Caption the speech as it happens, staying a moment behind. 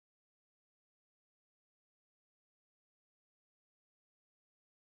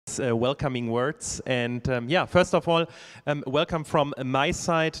nice welcoming words. And yeah, first of all, welcome from my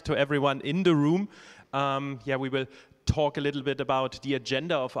side to everyone in the room. Yeah, we will talk a little bit about the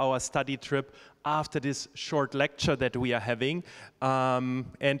agenda of our study trip after this short lecture that we are having.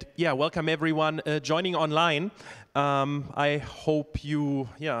 And yeah, welcome everyone joining online. I hope you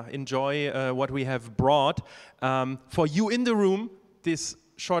enjoy what we have brought. For you in the room, this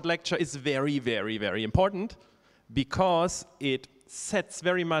short lecture is very, very, very important because it sets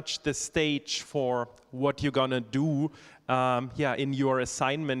very much the stage for what you're gonna do in your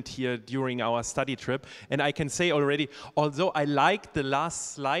assignment here during our study trip. And I can say already, although I like the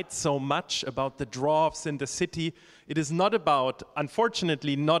last slide so much about the dwarfs in the city, it is not about,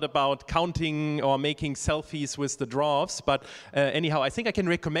 unfortunately, not about counting or making selfies with the dwarfs, but anyhow, I think I can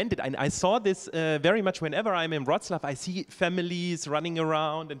recommend it. And I saw this very much whenever I'm in Wrocław. I see families running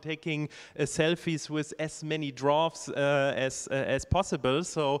around and taking selfies with as many dwarfs as possible.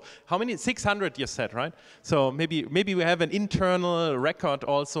 So how many? 600 you said, right? So maybe we have an internal record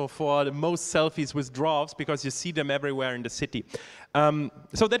also for the most selfies with dwarfs because you see them everywhere in the city.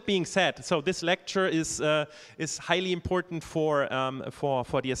 So that being said, so this lecture is highly important for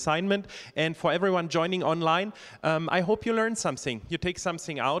the assignment and for everyone joining online. I hope you learn something. You take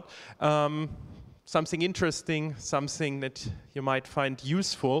something out, something interesting, something that you might find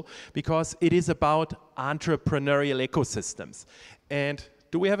useful, because it is about entrepreneurial ecosystems. And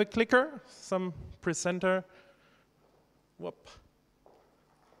do we have a clicker? Some presenter? Whoop.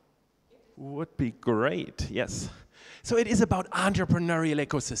 Would be great, yes. So it is about entrepreneurial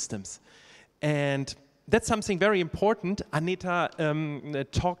ecosystems. And that's something very important. Anita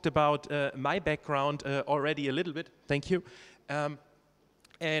talked about my background already a little bit. Thank you. Yeah,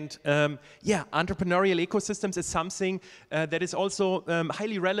 entrepreneurial ecosystems is something that is also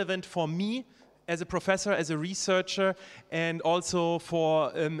highly relevant for me as a professor, as a researcher, and also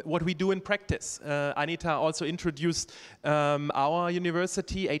for what we do in practice. Anita also introduced our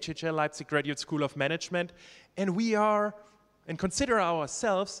university, HHL Leipzig Graduate School of Management, and we are, and consider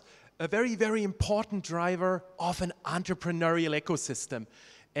ourselves, a very, very important driver of an entrepreneurial ecosystem.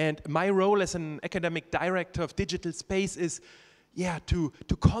 And my role as an academic director of digital space is, to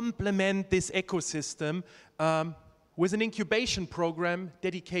complement this ecosystem with an incubation program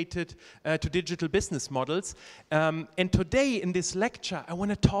dedicated to digital business models. And today in this lecture, I want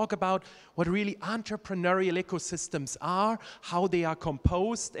to talk about what really entrepreneurial ecosystems are, how they are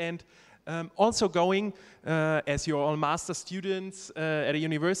composed, and also going, as you're all master students at a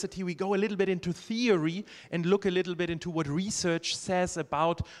university, we go a little bit into theory and look a little bit into what research says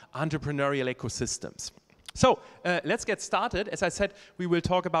about entrepreneurial ecosystems. So let's get started. As I said, we will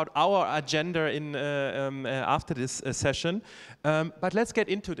talk about our agenda after this session, but let's get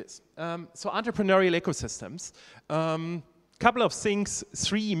into this. So entrepreneurial ecosystems. Couple of things,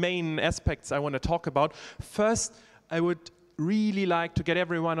 three main aspects I want to talk about. First, I would really like to get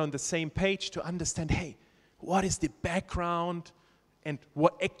everyone on the same page to understand, hey, what is the background and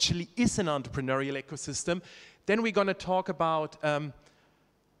what actually is an entrepreneurial ecosystem. Then we're going to talk about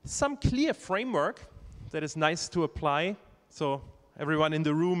some clear framework that is nice to apply. So everyone in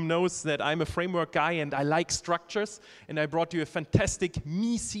the room knows that I'm a framework guy and I like structures, and I brought you a fantastic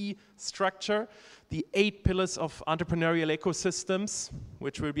MISI structure, the 8 pillars of entrepreneurial ecosystems,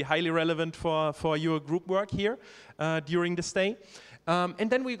 which will be highly relevant for your group work here during this day. And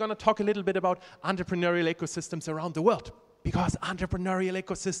then we're going to talk a little bit about entrepreneurial ecosystems around the world, because entrepreneurial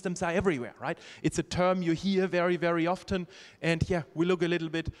ecosystems are everywhere, right? It's a term you hear very, very often. And yeah, we look a little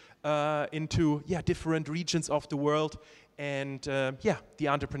bit into different regions of the world and the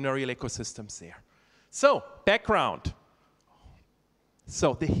entrepreneurial ecosystems there. So, background.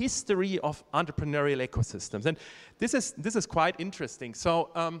 So, the history of entrepreneurial ecosystems. And this is quite interesting. So,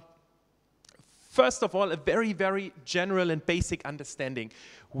 first of all, a very, very general and basic understanding.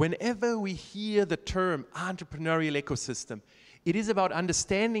 Whenever we hear the term entrepreneurial ecosystem, it is about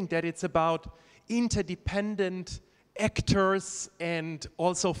understanding that it's about interdependent actors and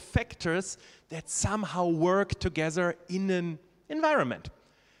also factors that somehow work together in an environment.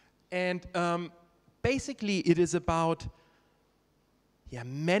 And basically, it is about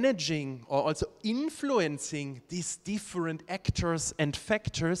managing or also influencing these different actors and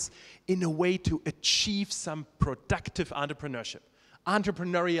factors in a way to achieve some productive entrepreneurship,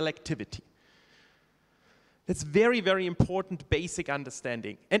 entrepreneurial activity. That's very, very important basic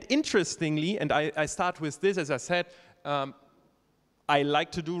understanding. And interestingly, and I start with this, as I said, I like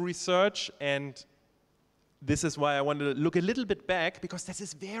to do research, and this is why I want to look a little bit back, because this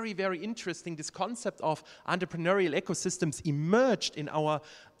is very, very interesting. This concept of entrepreneurial ecosystems emerged in our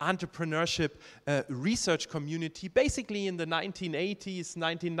entrepreneurship research community basically in the 1980s,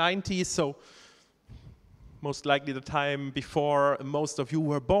 1990s, so most likely the time before most of you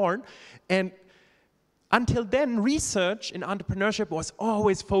were born. And until then, research in entrepreneurship was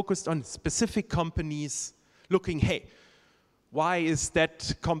always focused on specific companies looking, hey, why is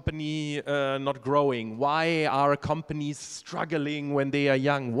that company not growing? Why are companies struggling when they are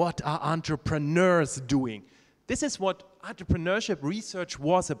young? What are entrepreneurs doing? This is what entrepreneurship research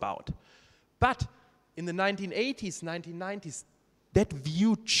was about. But in the 1980s, 1990s, that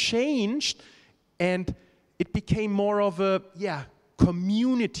view changed and it became more of a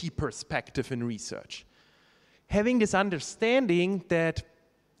community perspective in research. Having this understanding that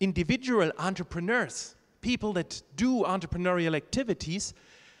individual entrepreneurs, people that do entrepreneurial activities,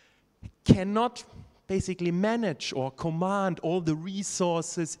 cannot basically manage or command all the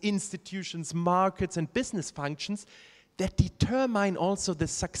resources, institutions, markets, and business functions that determine also the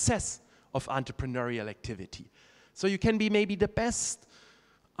success of entrepreneurial activity. So you can be maybe the best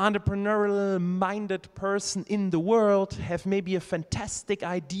entrepreneurial-minded person in the world, have maybe a fantastic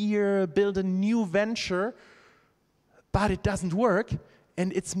idea, build a new venture, but it doesn't work.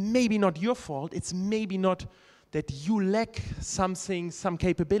 And it's maybe not your fault, it's maybe not that you lack something, some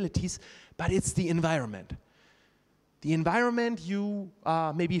capabilities, but it's the environment. The environment you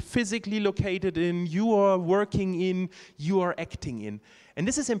are maybe physically located in, you are working in, you are acting in. And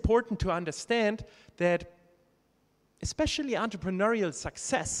this is important to understand that especially entrepreneurial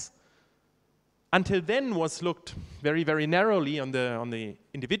success until then was looked very, very narrowly on the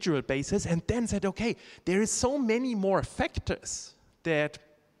individual basis, and then said, okay, there is so many more factors that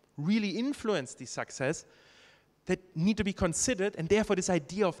really influence the success that need to be considered, and therefore this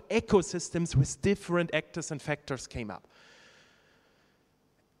idea of ecosystems with different actors and factors came up.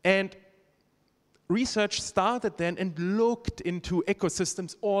 And research started then and looked into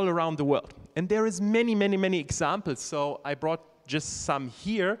ecosystems all around the world. And there is many, many, many examples, so I brought just some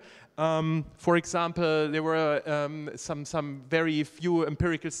here. For example, there were some very few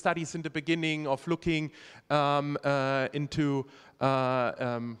empirical studies in the beginning of looking into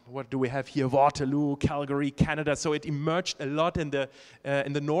what do we have here? Waterloo, Calgary, Canada. So it emerged a lot in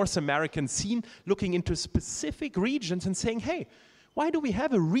the North American scene, looking into specific regions and saying, hey, why do we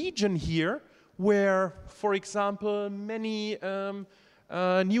have a region here where, for example, many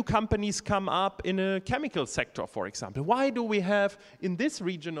new companies come up in a chemical sector, for example? Why do we have, in this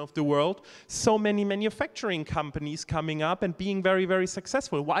region of the world, so many manufacturing companies coming up and being very, very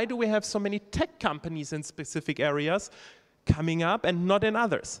successful? Why do we have so many tech companies in specific areas coming up and not in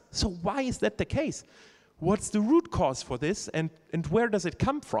others? So why is that the case? What's the root cause for this, and where does it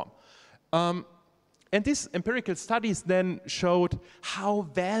come from? And these empirical studies then showed how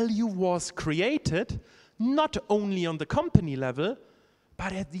value was created, not only on the company level,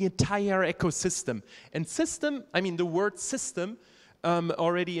 but at the entire ecosystem. And system, I mean, the word system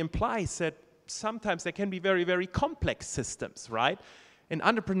already implies that sometimes there can be very, very complex systems, right? And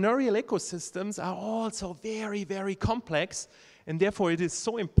entrepreneurial ecosystems are also very, very complex. And therefore, it is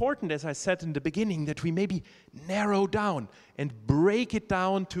so important, as I said in the beginning, that we maybe narrow down and break it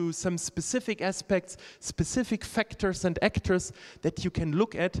down to some specific aspects, specific factors and actors that you can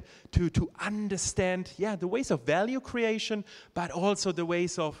look at to understand, the ways of value creation, but also the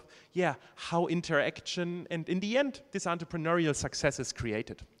ways of, how interaction and, in the end, this entrepreneurial success is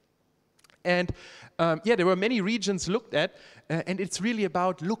created. And there were many regions looked at, and it's really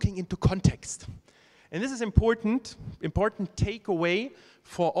about looking into context. And this is important takeaway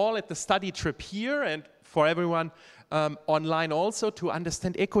for all at the study trip here and for everyone online also to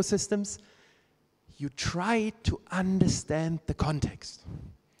understand ecosystems. You try to understand the context.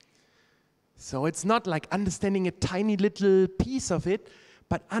 So it's not like understanding a tiny little piece of it,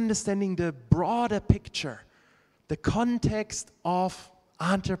 but understanding the broader picture, the context of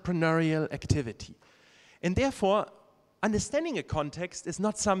entrepreneurial activity. And therefore, understanding a context is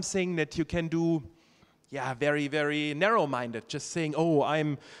not something that you can do very, very narrow-minded, just saying, oh,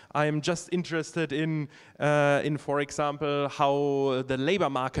 I'm just interested in, for example, how the labor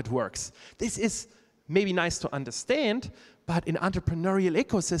market works. This is maybe nice to understand, but in entrepreneurial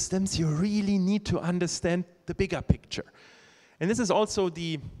ecosystems, you really need to understand the bigger picture. And this is also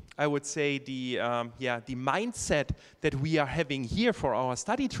I would say, the mindset that we are having here for our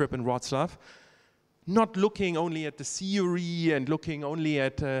study trip in Wrocław. not looking only at the theory and looking only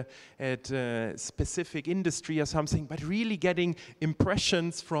at specific industry or something, but really getting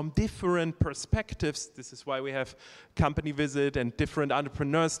impressions from different perspectives. This is why we have company visit and different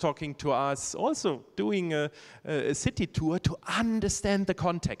entrepreneurs talking to us, also doing a city tour to understand the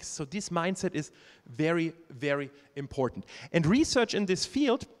context. So this mindset is very, very important. And research in this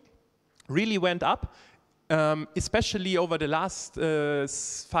field really went up. Especially over the last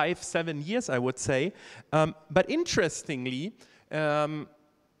 5-7 years, I would say. But interestingly,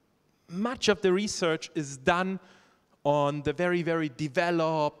 much of the research is done on the very, very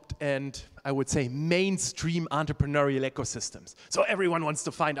developed and, I would say, mainstream entrepreneurial ecosystems. So everyone wants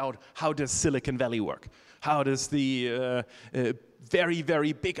to find out, how does Silicon Valley work? How does the very,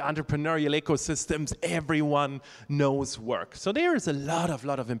 very big entrepreneurial ecosystems everyone knows work? So there is a lot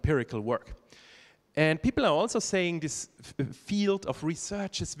of empirical work. And people are also saying this field of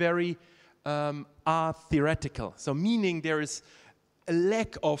research is very theoretical. So meaning there is a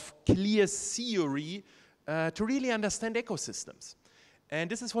lack of clear theory to really understand ecosystems. And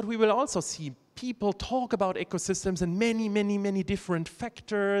this is what we will also see. People talk about ecosystems and many different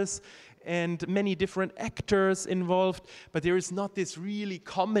factors and many different actors involved, but there is not this really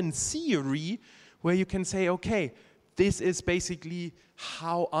common theory where you can say, okay, this is basically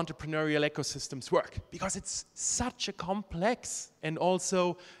how entrepreneurial ecosystems work, because it's such a complex and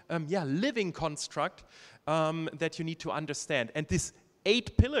also living construct that you need to understand. And these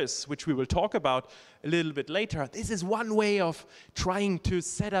 8 pillars, which we will talk about a little bit later, this is one way of trying to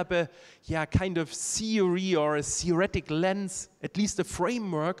set up a kind of theory or a theoretic lens, at least a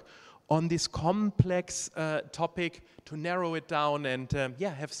framework on this complex topic, to narrow it down and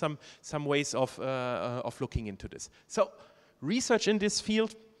have some ways of looking into this. So research in this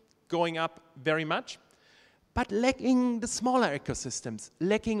field going up very much, but lacking the smaller ecosystems,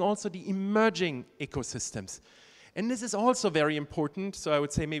 lacking also the emerging ecosystems. And this is also very important. So I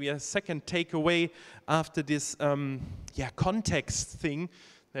would say maybe a second takeaway after this context thing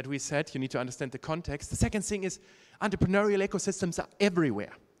that we said. You need to understand the context. The second thing is entrepreneurial ecosystems are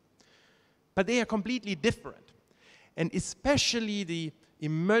everywhere, but they are completely different. And especially the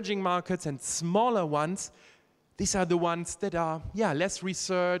emerging markets and smaller ones, these are the ones that are less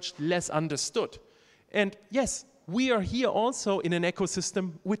researched, less understood. And yes, we are here also in an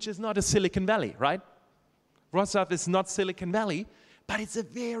ecosystem which is not a Silicon Valley, right? Wrocław is not Silicon Valley, but it's a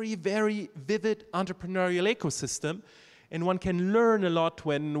very, very vivid entrepreneurial ecosystem. And one can learn a lot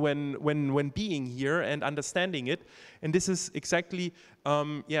when being here and understanding it. And this is exactly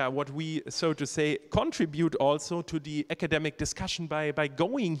what we, so to say, contribute also to the academic discussion by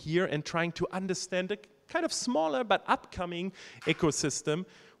going here and trying to understand a kind of smaller but upcoming ecosystem,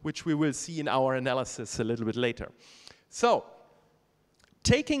 which we will see in our analysis a little bit later. So,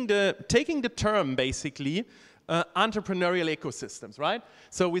 taking the term basically, entrepreneurial ecosystems, right?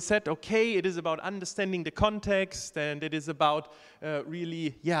 So we said, okay, it is about understanding the context, and it is about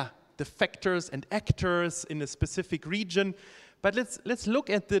really, the factors and actors in a specific region. But let's look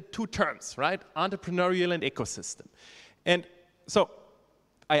at the 2 terms, right? Entrepreneurial and ecosystem. And so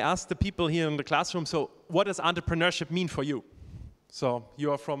I asked the people here in the classroom, so what does entrepreneurship mean for you? So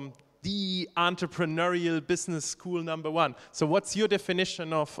you are from the entrepreneurial business school #1. So what's your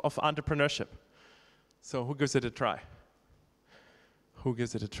definition of entrepreneurship? So who gives it a try? Who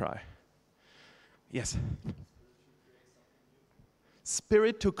gives it a try? Yes.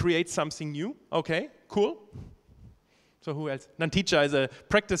 Spirit to create something new. Okay, cool. So who else? Nanticha is a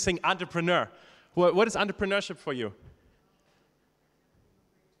practicing entrepreneur. What is entrepreneurship for you?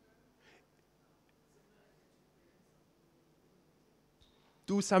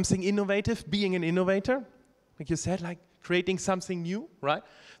 Do something innovative, being an innovator, like you said, like creating something new, right?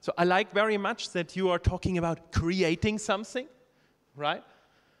 So I like very much that you are talking about creating something, right?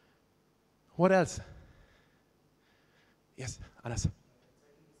 What else? Yes, Anas.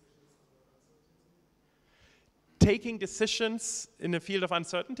 Taking decisions in the field of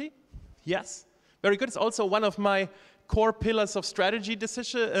uncertainty? Yes, very good. It's also one of my core pillars of strategy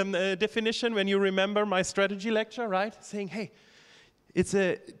definition, when you remember my strategy lecture, right? Saying, hey, it's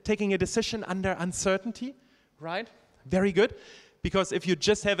taking a decision under uncertainty, right? Very good. Because if you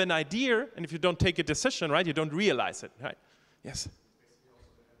just have an idea, and if you don't take a decision, right, you don't realize it, right? Yes?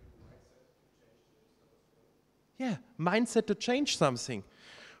 Yeah, mindset to change something.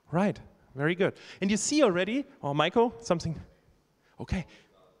 Right, very good. And you see already, Michael, something, okay.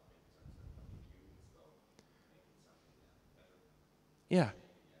 Yeah.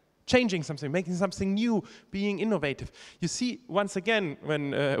 Changing something, making something new, being innovative. You see, once again,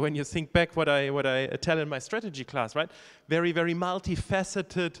 when you think back what I tell in my strategy class, right? Very, very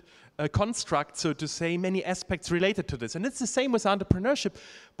multifaceted construct, so to say, many aspects related to this. And it's the same with entrepreneurship.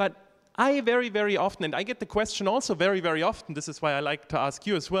 But I very, very often, and I get the question also very, very often, this is why I like to ask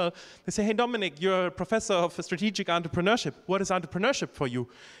you as well, they say, hey Dominic, you're a professor of strategic entrepreneurship. What is entrepreneurship for you?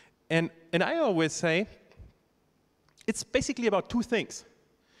 And I always say, it's basically about two things.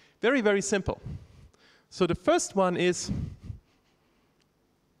 Very, very simple. So the first one is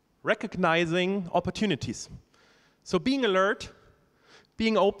recognizing opportunities. So being alert,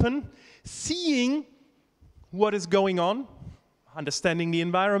 being open, seeing what is going on, understanding the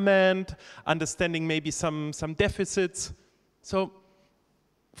environment, understanding maybe some deficits. So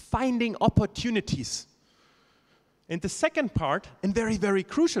finding opportunities. And the second part, and very, very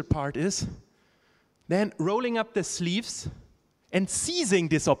crucial part, is then rolling up the sleeves and seizing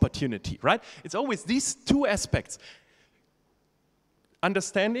this opportunity, right? It's always these two aspects.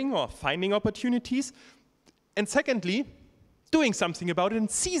 Understanding or finding opportunities, and secondly, doing something about it and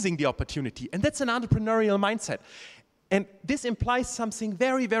seizing the opportunity. And that's an entrepreneurial mindset. And this implies something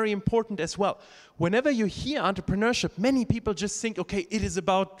very, very important as well. Whenever you hear entrepreneurship, many people just think, okay, it is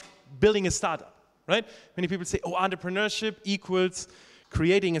about building a startup, right? Many people say, oh, entrepreneurship equals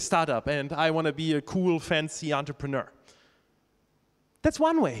creating a startup, and I want to be a cool, fancy entrepreneur. That's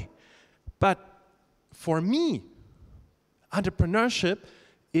one way. But for me, entrepreneurship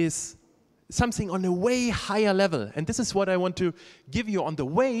is something on a way higher level. And this is what I want to give you on the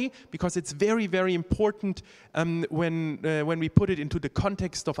way, because it's very, very important when we put it into the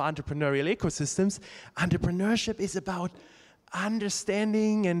context of entrepreneurial ecosystems. Entrepreneurship is about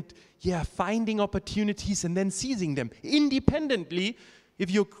understanding and finding opportunities and then seizing them independently. If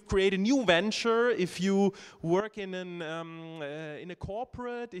you create a new venture, if you work in a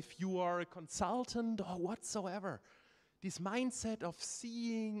corporate, if you are a consultant or whatsoever, this mindset of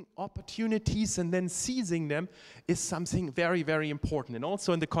seeing opportunities and then seizing them is something very, very important. And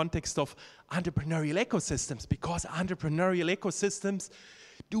also in the context of entrepreneurial ecosystems, because entrepreneurial ecosystems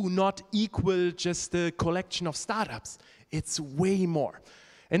do not equal just a collection of startups. It's way more.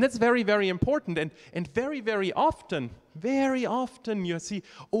 And that's very, very important. And very, very often you see,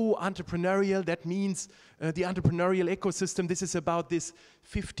 oh, entrepreneurial, that means the entrepreneurial ecosystem, this is about this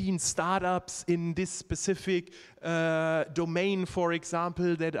 15 startups in this specific domain, for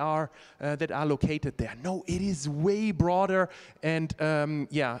example, that are located there. No, it is way broader and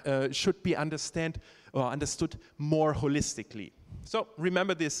should be understood more holistically. So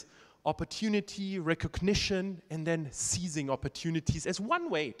remember this: opportunity, recognition, and then seizing opportunities as one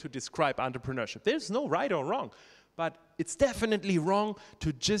way to describe entrepreneurship. There's no right or wrong, but it's definitely wrong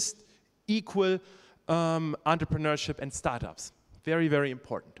to just equal entrepreneurship and startups. Very, very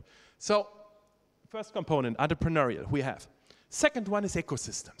important. So, first component, entrepreneurial, we have. Second one is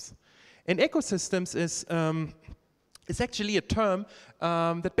ecosystems. And ecosystems is actually a term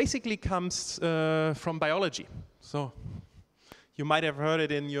that basically comes from biology. So, you might have heard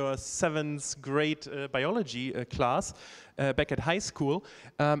it in your 7th grade biology class back at high school.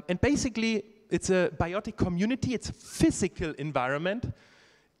 And basically, it's a biotic community, it's a physical environment,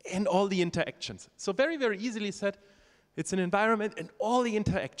 and all the interactions. So very, very easily said, it's an environment and all the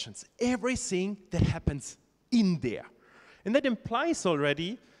interactions, everything that happens in there. And that implies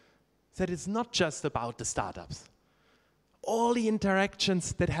already that it's not just about the startups. All the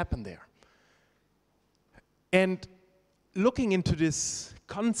interactions that happen there. And looking into this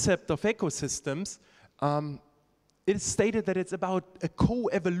concept of ecosystems, it is stated that it's about a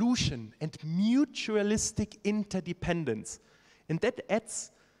co-evolution and mutualistic interdependence. And that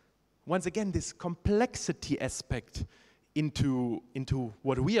adds, once again, this complexity aspect into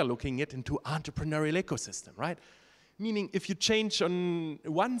what we are looking at, into entrepreneurial ecosystem, right? Meaning if you change on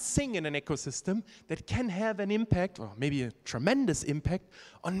one thing in an ecosystem, that can have an impact, or maybe a tremendous impact,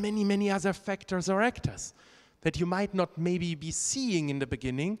 on many, many other factors or actors that you might not maybe be seeing in the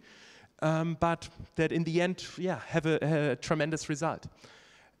beginning, but that in the end, have a tremendous result.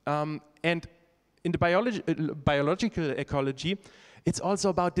 And in the biological ecology, it's also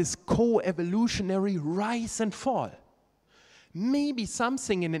about this co-evolutionary rise and fall. Maybe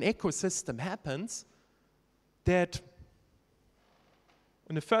something in an ecosystem happens that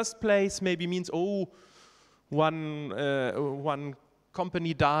in the first place maybe means, oh, one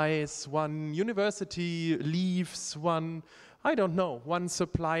company dies, one university leaves, one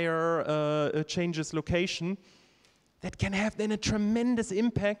supplier changes location. That can have then a tremendous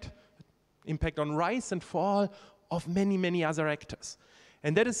impact on rise and fall of many, many other actors.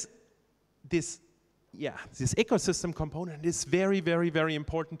 And that is this ecosystem component is very, very, very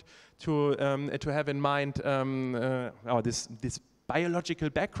important to have in mind, this biological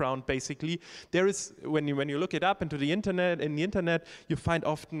background, basically, there is, when you look it up into the internet, you find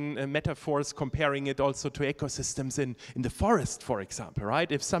often metaphors comparing it also to ecosystems in the forest, for example,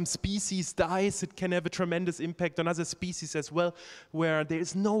 right? If some species dies, it can have a tremendous impact on other species as well, where there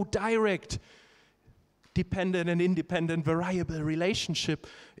is no direct dependent and independent variable relationship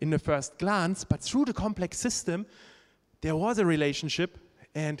in the first glance, but through the complex system, there was a relationship,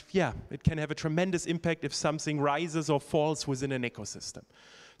 and yeah, it can have a tremendous impact if something rises or falls within an ecosystem.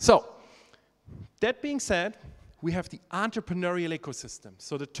 So, that being said, we have the entrepreneurial ecosystem.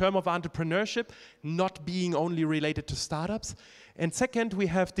 So the term of entrepreneurship not being only related to startups. And second, we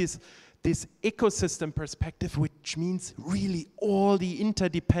have this ecosystem perspective, which means really all the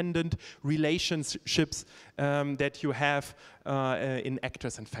interdependent relationships that you have in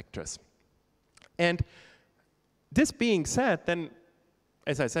actors and factors. And this being said, then,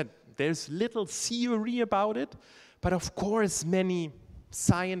 as I said, there's little theory about it, but of course many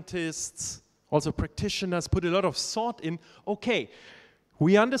scientists, also practitioners, put a lot of thought in, okay,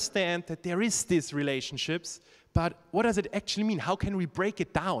 we understand that there is these relationships, but what does it actually mean? How can we break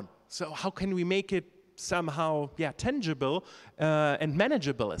it down? So how can we make it somehow, tangible and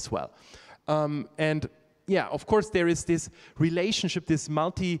manageable as well? And yeah, of course there is this relationship, this or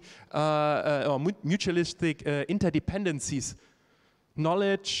mutualistic interdependencies.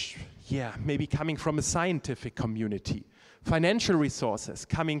 Knowledge, maybe coming from a scientific community. Financial resources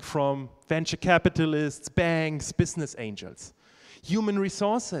coming from venture capitalists, banks, business angels. Human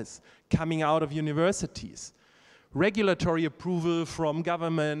resources coming out of universities. Regulatory approval from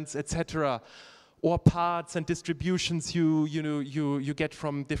governments, etc., or parts and distributions you get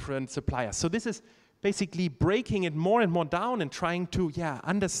from different suppliers. So this is basically breaking it more and more down and trying to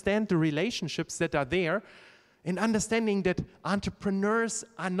understand the relationships that are there, and understanding that entrepreneurs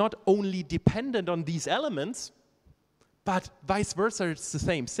are not only dependent on these elements, but vice versa, it's the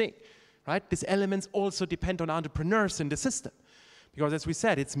same thing, right? These elements also depend on entrepreneurs in the system. Because as we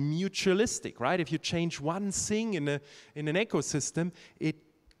said, it's mutualistic, right? If you change one thing in an ecosystem, it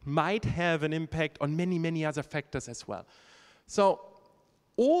might have an impact on many, many other factors as well. So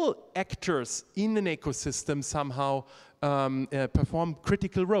all actors in an ecosystem somehow perform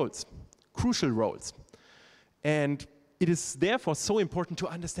critical roles, crucial roles. And it is therefore so important to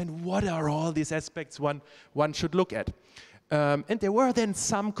understand what are all these aspects one should look at. And there were then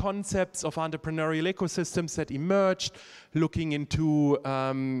some concepts of entrepreneurial ecosystems that emerged, looking into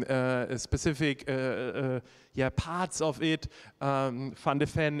specific parts of it. Van de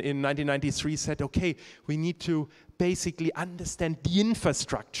Ven in 1993 said, okay, we need to basically understand the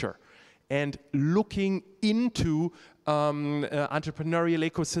infrastructure. And looking into entrepreneurial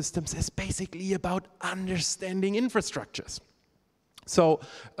ecosystems is basically about understanding infrastructures. So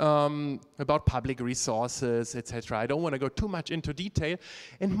about public resources, etc. I don't want to go too much into detail.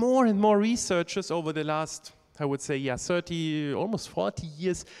 And more researchers over the last, I would say, 30, almost 40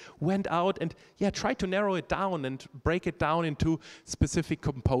 years went out and tried to narrow it down and break it down into specific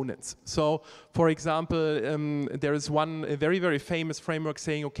components. So, for example, there is one very, very famous framework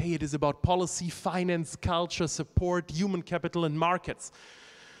saying, okay, it is about policy, finance, culture, support, human capital, and markets.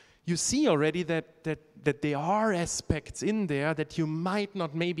 You see already that there are aspects in there that you might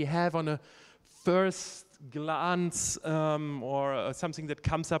not maybe have on a first glance or something that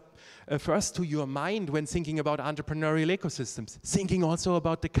comes up first to your mind when thinking about entrepreneurial ecosystems. Thinking also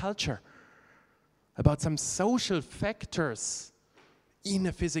about the culture, about some social factors in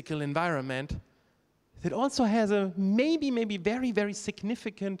a physical environment that also has a maybe very, very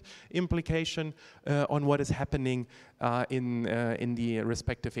significant implication on what is happening in the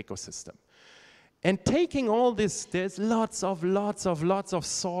respective ecosystem. And taking all this, there's lots of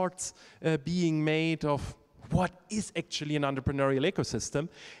sorts being made of what is actually an entrepreneurial ecosystem.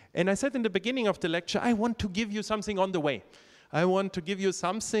 And I said in the beginning of the lecture, I want to give you something on the way. I want to give you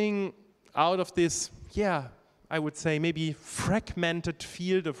something out of this, I would say maybe fragmented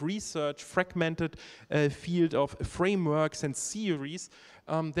field of research, fragmented field of frameworks and theories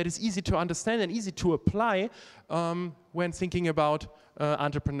that is easy to understand and easy to apply when thinking about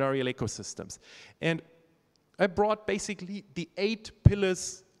entrepreneurial ecosystems. And I brought basically the 8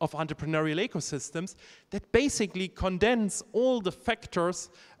 pillars of entrepreneurial ecosystems that basically condense all the factors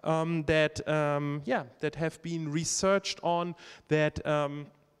that have been researched on, that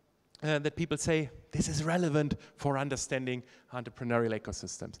people say this is relevant for understanding entrepreneurial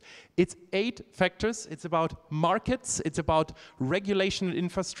ecosystems. It's 8 factors. It's about markets, it's about regulation and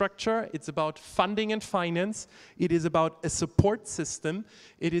infrastructure, it's about funding and finance, it is about a support system,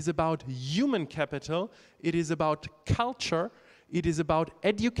 it is about human capital, it is about culture, it is about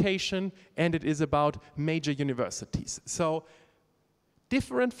education, and it is about major universities. So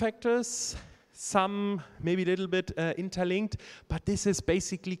different factors, some maybe a little bit interlinked, but this is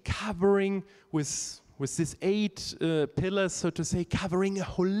basically covering with these 8 pillars, so to say, covering a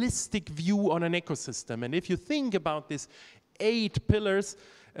holistic view on an ecosystem. And if you think about these 8 pillars,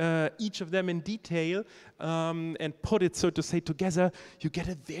 each of them in detail, and put it, so to say, together, you get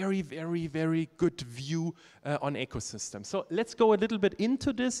a very, very, very good view on ecosystems. So let's go a little bit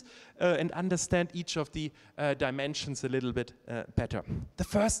into this and understand each of the dimensions a little bit better. The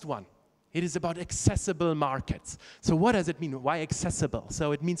first one, it is about accessible markets. So what does it mean? Why accessible?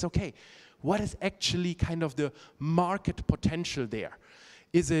 So it means, okay, what is actually kind of the market potential there?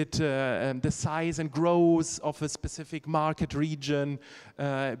 Is it the size and growth of a specific market region,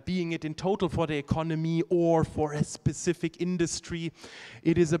 being it in total for the economy or for a specific industry?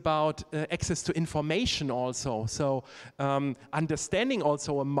 It is about access to information also. So understanding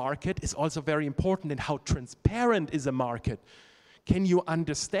also a market is also very important, and how transparent is a market. Can you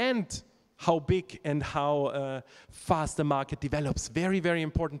understand how big and how fast the market develops? Very, very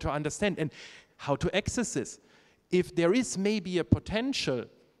important to understand. And how to access this. If there is maybe a potential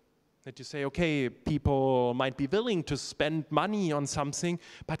that you say, okay, people might be willing to spend money on something,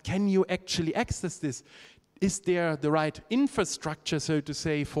 but can you actually access this? Is there the right infrastructure, so to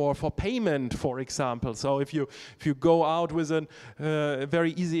say, for payment, for example? So if you go out with a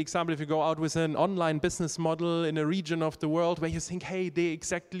very easy example, if you go out with an online business model in a region of the world where you think, hey, they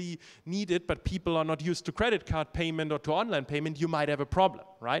exactly need it, but people are not used to credit card payment or to online payment, you might have a problem,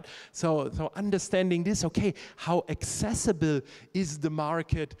 right? So understanding this, okay, how accessible is the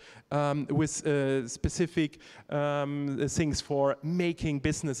market with specific things for making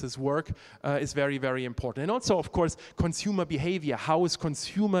businesses work is very, very important. And also, of course, consumer behavior. How is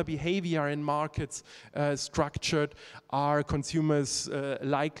consumer behavior in markets structured? Are consumers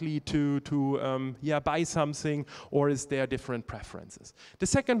likely to buy something, or is there different preferences? The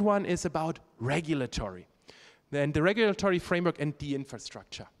second one is about regulatory. Then the regulatory framework and the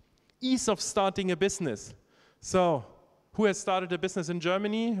infrastructure. Ease of starting a business. So, who has started a business in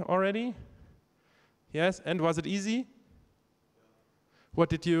Germany already? Yes, and was it easy? What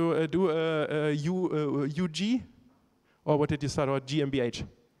did you do, UG? Or what did you start, or GmbH?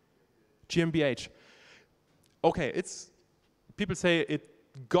 GmbH. Okay, people say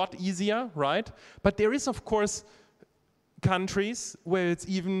it got easier, right? But there is, of course, countries where it's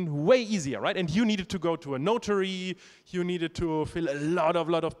even way easier, right? And you needed to go to a notary, you needed to fill a lot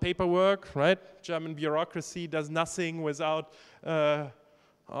of paperwork, right? German bureaucracy does nothing without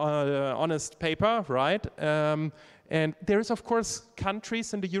honest paper, right? And there is, of course,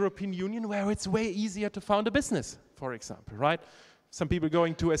 countries in the European Union where it's way easier to found a business, for example, right? Some people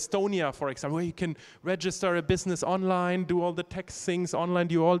going to Estonia, for example, where you can register a business online, do all the tax things online,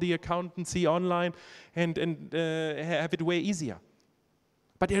 do all the accountancy online, and have it way easier.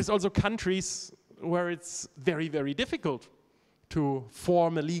 But there's also countries where it's very, very difficult to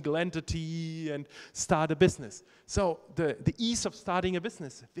form a legal entity and start a business. So the ease of starting a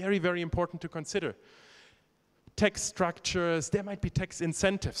business, very, very important to consider. Tax structures, there might be tax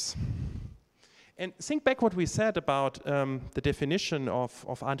incentives. And think back what we said about the definition of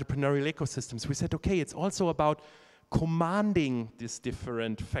entrepreneurial ecosystems. We said, okay, it's also about commanding these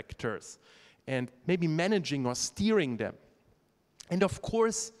different factors and maybe managing or steering them. And of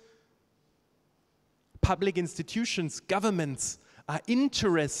course, public institutions, governments are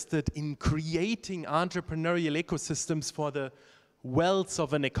interested in creating entrepreneurial ecosystems for the wealth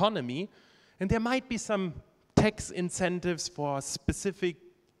of an economy. And there might be some tax incentives for specific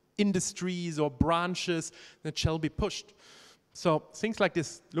industries or branches that shall be pushed. So things like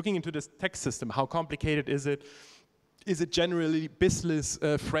this, looking into this tax system, how complicated is it? Is it generally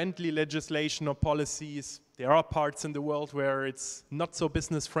business-friendly legislation or policies? There are parts in the world where it's not so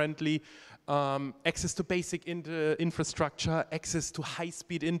business-friendly. Access to basic infrastructure, access to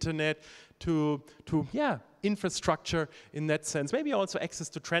high-speed internet, to infrastructure in that sense. Maybe also access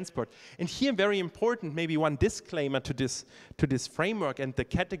to transport. And here, very important, maybe one disclaimer to this framework and the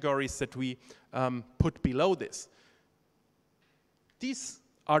categories that we put below this. These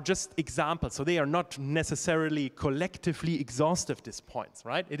are just examples, so they are not necessarily collectively exhaustive, these points,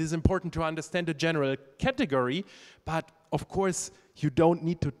 right? It is important to understand the general category, but of course, you don't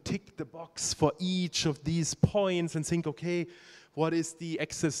need to tick the box for each of these points and think, okay, what is the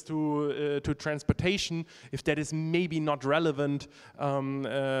access to transportation, if that is maybe not relevant for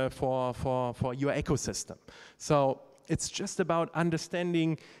your ecosystem. So it's just about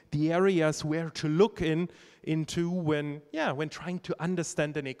understanding the areas where to look into when trying to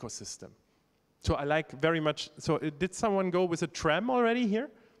understand an ecosystem. So I like very much, so did someone go with a tram already here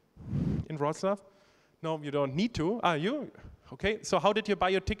in Wrocław? No, you don't need to. Ah, you? Okay, so how did you buy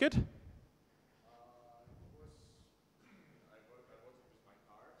your ticket?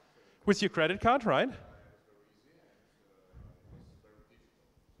 With your credit card, right?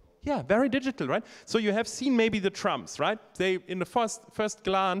 Yeah, very digital, right? So you have seen maybe the trams, right? They, in the first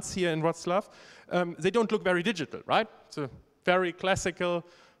glance here in Wrocław, they don't look very digital, right? It's a very classical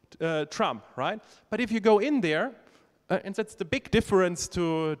tram, right? But if you go in there, and that's the big difference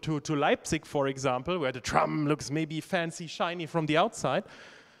to Leipzig, for example, where the tram looks maybe fancy, shiny from the outside.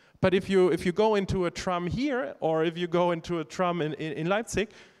 But if you go into a tram here, or if you go into a tram in Leipzig,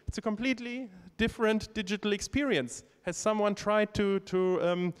 it's a completely different digital experience. Has someone tried to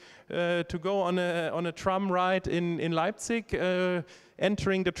go on a tram ride in Leipzig,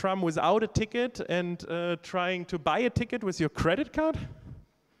 entering the tram without a ticket and trying to buy a ticket with your credit card?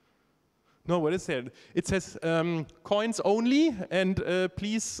 No, what is it? It says coins only, and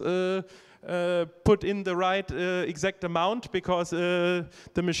please put in the right exact amount because the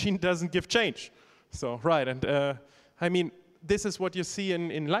machine doesn't give change. So, right, and I mean, this is what you see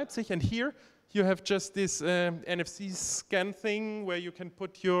in Leipzig, and here you have just this NFC scan thing where you can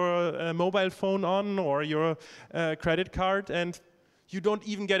put your mobile phone on or your credit card, and you don't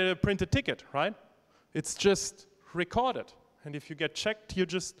even get a printed ticket, right? It's just recorded, and if you get checked, you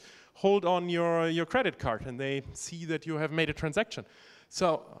just hold on your credit card, and they see that you have made a transaction.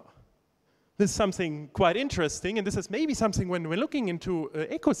 So this is something quite interesting, and this is maybe something when we're looking into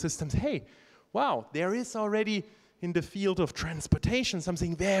ecosystems, hey, wow, there is already in the field of transportation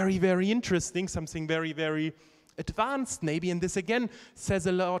something very, very interesting, something very, very advanced maybe, and this again says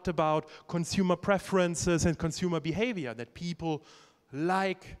a lot about consumer preferences and consumer behavior, that people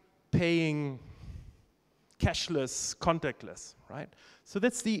like paying cashless, contactless, right? So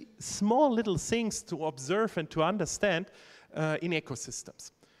that's the small little things to observe and to understand in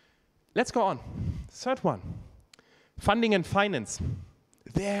ecosystems. Let's go on. Third one, funding and finance.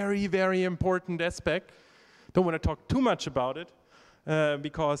 Very, very important aspect. Don't want to talk too much about it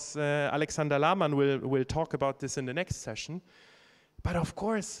because Alexander Lahmann will talk about this in the next session. But of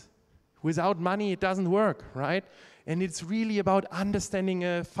course, without money, it doesn't work, right? And it's really about understanding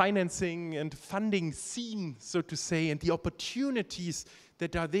a financing and funding scene, so to say, and the opportunities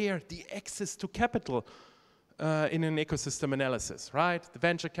that are there, the access to capital in an ecosystem analysis, right? The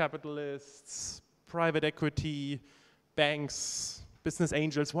venture capitalists, private equity, banks, business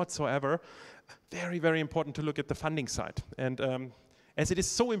angels, whatsoever. Very, very important to look at the funding side. And as it is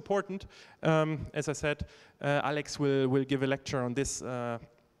so important, as I said, Alex will give a lecture on this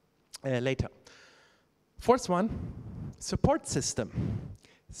later. Fourth one, support system.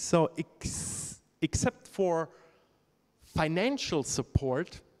 So except for financial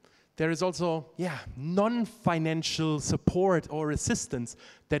support, there is also, non-financial support or assistance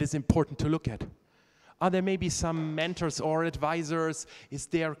that is important to look at. Are there maybe some mentors or advisors? Is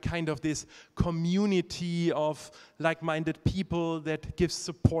there kind of this community of like-minded people that gives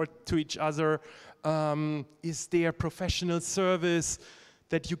support to each other? Is there professional service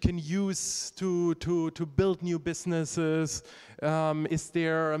that you can use to build new businesses? Is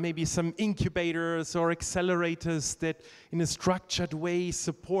there maybe some incubators or accelerators that in a structured way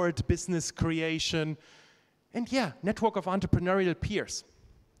support business creation? And network of entrepreneurial peers.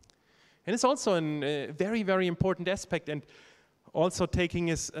 And it's also a very, very important aspect, and also taking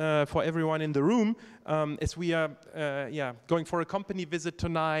is for everyone in the room, as we are going for a company visit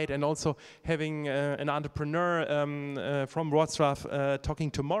tonight, and also having an entrepreneur from Wrocław talking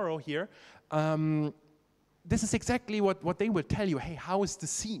tomorrow here. This is exactly what they will tell you. Hey, how is the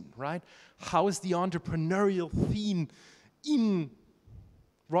scene, right? How is the entrepreneurial scene in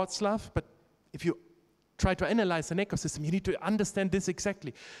Wrocław? But if you try to analyze an ecosystem, you need to understand this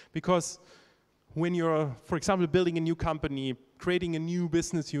exactly. Because when you're, for example, building a new company, creating a new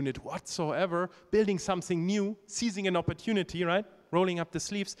business unit, whatsoever, building something new, seizing an opportunity, right? Rolling up the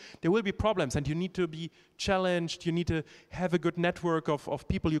sleeves, there will be problems, and you need to be challenged. You need to have a good network of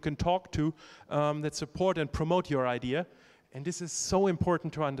people you can talk to that support and promote your idea. And this is so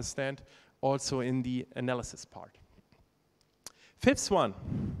important to understand also in the analysis part. Fifth one.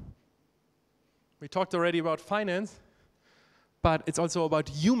 We talked already about finance, but it's also about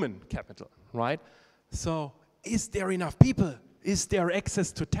human capital, right? So is there enough people? Is there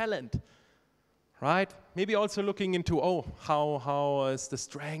access to talent, right? Maybe also looking into, how is the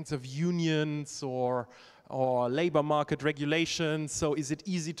strength of unions or labor market regulations? So is it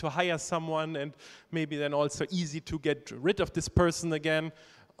easy to hire someone, and maybe then also easy to get rid of this person again,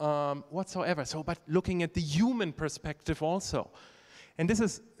 whatsoever. So, but looking at the human perspective also. And this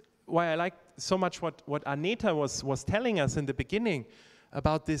is why I like so much what Aneta was telling us in the beginning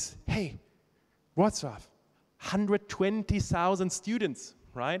about this, hey, Wrocław, 120,000 students,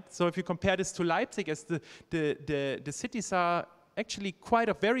 right? So if you compare this to Leipzig, as the cities are actually quite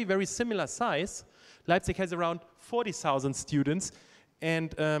a very, very similar size. Leipzig has around 40,000 students,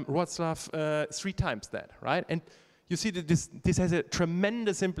 and Wrocław 3 times that, right? And you see that this has a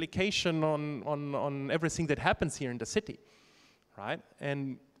tremendous implication on everything that happens here in the city, right?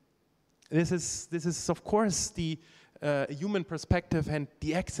 And this is of course the human perspective and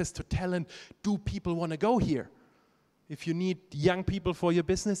the access to talent. Do people want to go here? If you need young people for your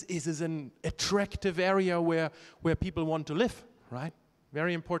business, is this an attractive area where people want to live, right?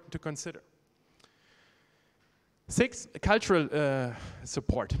 Very important to consider. 6, cultural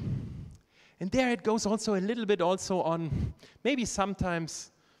support. And there it goes also a little bit also on maybe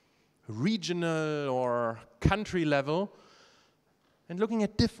sometimes regional or country level, and looking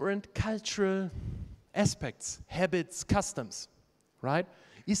at different cultural aspects, habits, customs, right?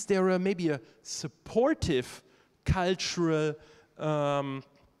 Is there maybe a supportive cultural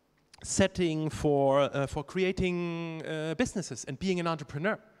setting for creating businesses and being an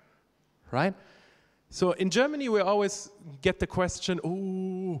entrepreneur, right? So in Germany, we always get the question,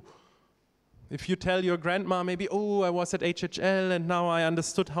 oh, if you tell your grandma maybe, oh, I was at HHL and now I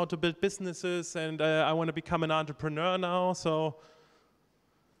understood how to build businesses and I want to become an entrepreneur now, so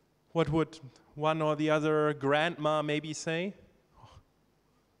what would one or the other grandma maybe say?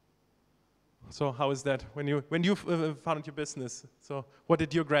 So how is that when you founded your business? So what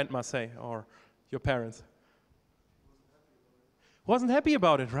did your grandma say, or your parents? Wasn't happy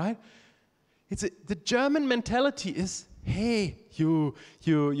about it, right? The German mentality is, hey, you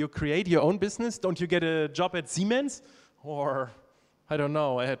create your own business. Don't you get a job at Siemens, or I don't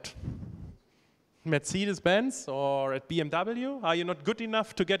know, at Mercedes-Benz or at BMW? Are you not good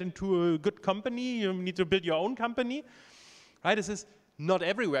enough to get into a good company? You need to build your own company, right? This is not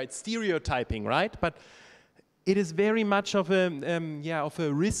everywhere. It's stereotyping, right? But it is very much of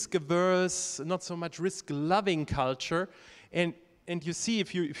a risk-averse, not so much risk-loving culture. And you see,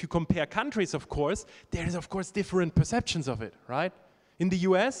 if you compare countries, of course, there is, of course, different perceptions of it, right? In the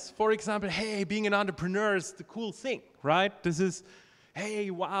US, for example, hey, being an entrepreneur is the cool thing, right? This is,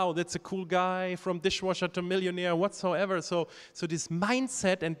 hey, wow, that's a cool guy, from dishwasher to millionaire, whatsoever. So this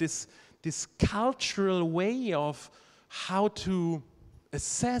mindset and this cultural way of how to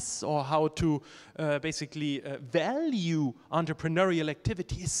assess or how to basically value entrepreneurial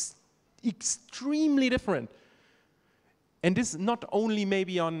activity is extremely different. And this not only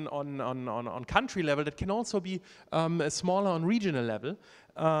maybe on country level, that can also be smaller on regional level.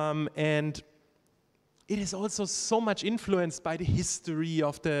 And it is also so much influenced by the history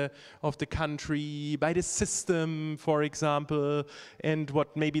of the country, by the system, for example, and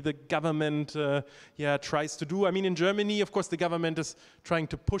what maybe the government tries to do. I mean, in Germany, of course, the government is trying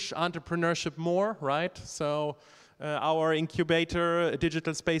to push entrepreneurship more, right? So our incubator,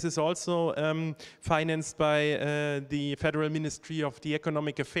 Digital Space, is also financed by the Federal Ministry of the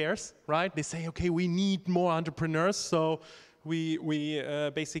Economic Affairs, right? They say, okay, we need more entrepreneurs, so we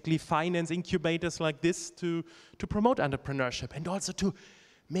basically finance incubators like this to promote entrepreneurship and also to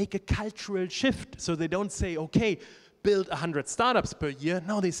make a cultural shift. So they don't say, okay, build 100 startups per year.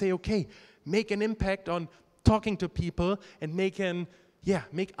 No, they say, okay, make an impact on talking to people and make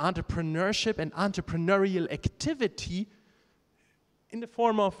entrepreneurship and entrepreneurial activity in the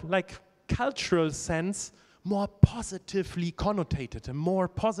form of like cultural sense more positively connotated, a more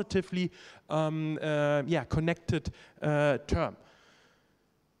positively connected term.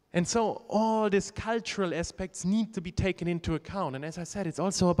 And so all these cultural aspects need to be taken into account. And as I said, it's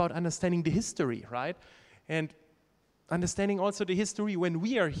also about understanding the history, right? And understanding also the history when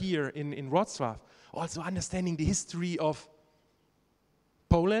we are here in Wrocław, also understanding the history of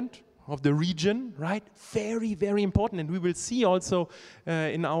Poland, of the region, right? Very, very important. And we will see also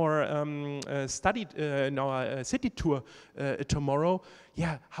in our in our city tour tomorrow,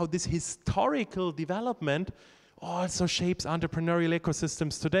 how this historical development also shapes entrepreneurial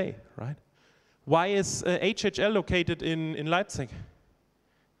ecosystems today, right? Why is HHL located in Leipzig?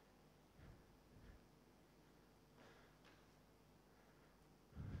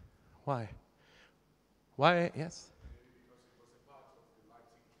 Why? Why? Yes.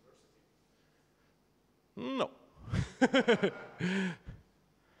 No.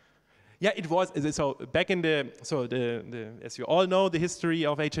 Yeah, it was. So back in as you all know, the history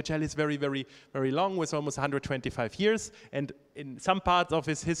of HHL is very, very, very long, with almost 125 years. And in some parts of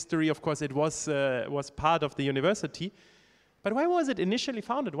its history, of course, it was part of the university. But why was it initially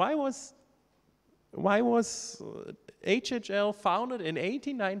founded? Why was HHL founded in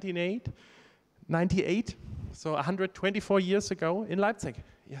 1898, so 124 years ago in Leipzig?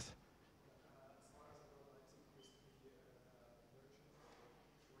 Yes.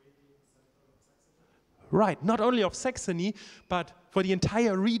 right, not only of Saxony, but for the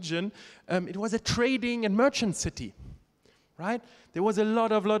entire region, it was a trading and merchant city, right? There was a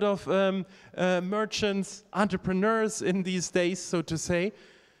lot of merchants, entrepreneurs in these days, so to say,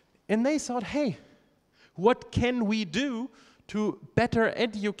 and they thought, hey, what can we do to better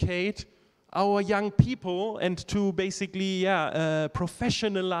educate our young people and to basically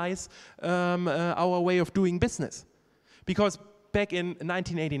professionalize our way of doing business? Because back in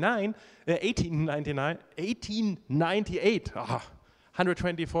 1898,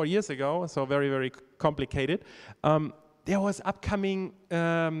 124 years ago, so very, very complicated, there was upcoming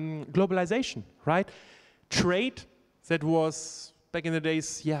globalization, right? Trade that was, back in the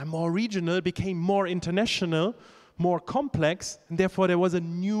days, more regional, became more international, more complex, and therefore there was a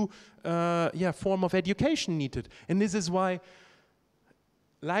new form of education needed. And this is why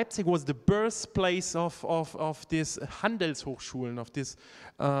Leipzig was the birthplace of this Handelshochschulen, of this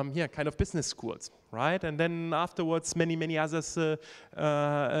kind of business schools, right? And then afterwards, many others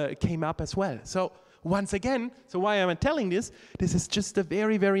came up as well. So once again, so why am I telling this? This is just a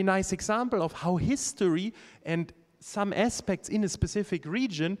very, very nice example of how history and some aspects in a specific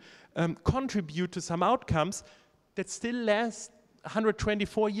region contribute to some outcomes that still last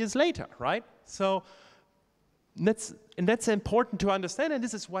 124 years later, right? So that's important to understand, and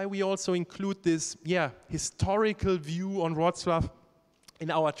this is why we also include this historical view on Wrocław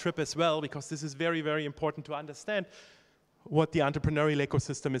in our trip as well, because this is very, very important to understand what the entrepreneurial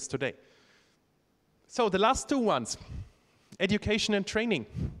ecosystem is today. So the last two ones, education and training.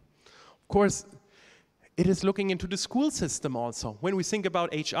 Of course, it is looking into the school system also. When we think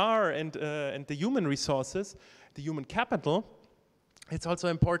about HR and the human resources, the human capital, it's also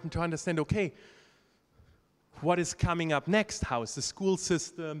important to understand, okay, what is coming up next? How is the school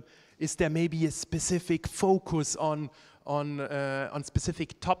system? Is there maybe a specific focus on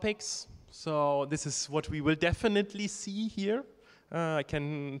specific topics? So this is what we will definitely see here. I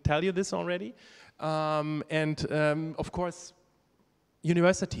can tell you this already. Of course,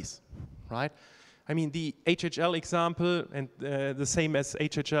 universities, right? I mean, the HHL example, and the same as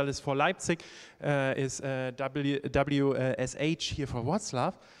HHL is for Leipzig, is WSH here for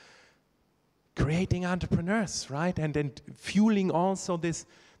Wrocław, creating entrepreneurs, right? And then fueling also this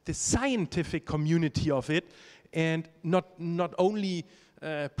scientific community of it, and not only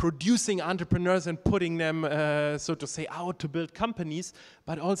producing entrepreneurs and putting them, so to say, out to build companies,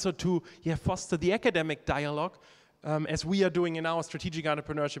 but also to foster the academic dialogue, as we are doing in our strategic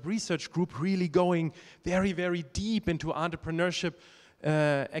entrepreneurship research group, really going very, very deep into entrepreneurship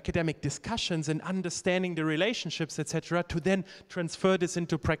academic discussions and understanding the relationships, etc., to then transfer this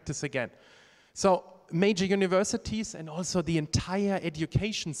into practice again. So major universities and also the entire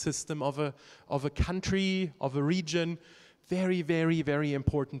education system of a country, of a region, very, very, very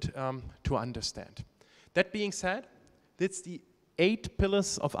important to understand. That being said, that's the 8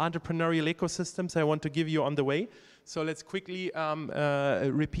 pillars of entrepreneurial ecosystems I want to give you on the way. So let's quickly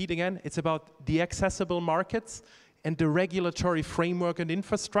repeat again. It's about the accessible markets and the regulatory framework and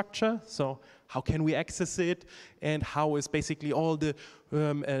infrastructure. So how can we access it, and how is basically all the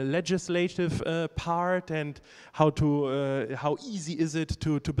legislative part, and how easy is it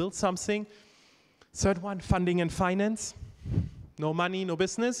to build something. Third one, funding and finance. No money, no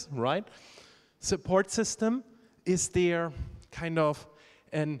business, right? Support system. Is there kind of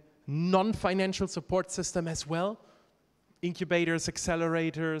a non-financial support system as well? Incubators,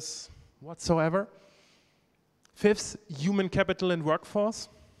 accelerators, whatsoever. Fifth, human capital and workforce.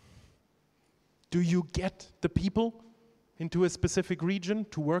 Do you get the people into a specific region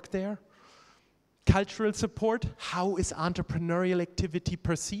to work there? Cultural support. How is entrepreneurial activity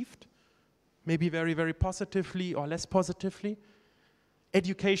perceived? Maybe very, very positively or less positively.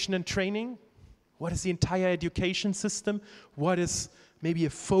 Education and training. What is the entire education system? What is maybe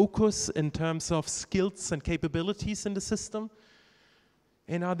a focus in terms of skills and capabilities in the system?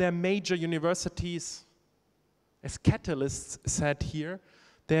 And are there major universities, as catalysts said here,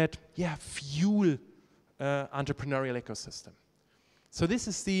 that fuel entrepreneurial ecosystem? So this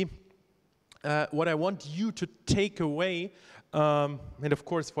is the what I want you to take away. And of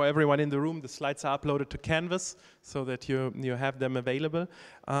course, for everyone in the room, the slides are uploaded to Canvas so that you have them available.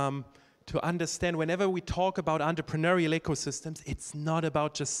 To understand, whenever we talk about entrepreneurial ecosystems, it's not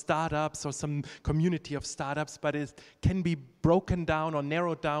about just startups or some community of startups, but it can be broken down or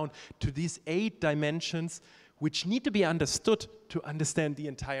narrowed down to these 8 dimensions which need to be understood to understand the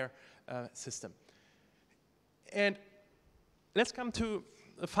entire system. And let's come to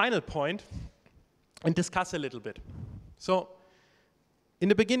the final point and discuss a little bit. So in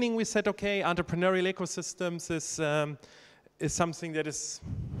the beginning we said, okay, entrepreneurial ecosystems is something that is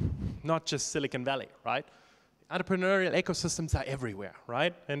not just Silicon Valley, right? Entrepreneurial ecosystems are everywhere,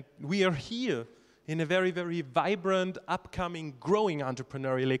 right? And we are here in a very, very vibrant, upcoming, growing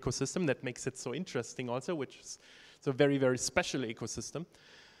entrepreneurial ecosystem that makes it so interesting also, which is a very, very special ecosystem.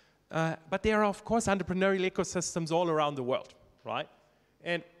 But there are, of course, entrepreneurial ecosystems all around the world, right?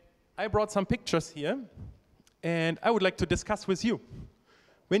 And I brought some pictures here, and I would like to discuss with you.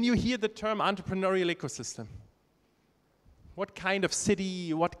 When you hear the term entrepreneurial ecosystem, what kind of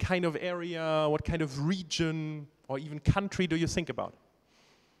city, what kind of area, what kind of region, or even country do you think about?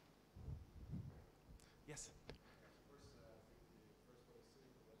 Yes?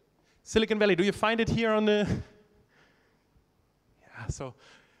 Silicon Valley, do you find it here on the... Yeah, so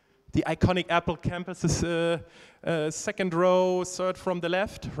the iconic Apple campus is second row, third from the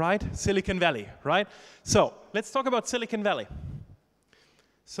left, right? Silicon Valley, right? So let's talk about Silicon Valley.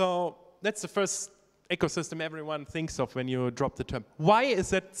 So that's the first ecosystem everyone thinks of when you drop the term. Why is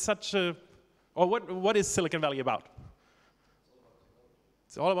that such a, or what is Silicon Valley about?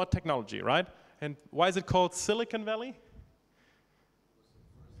 It's all about technology, right? And why is it called Silicon Valley?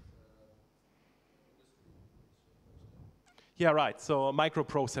 Yeah, right, so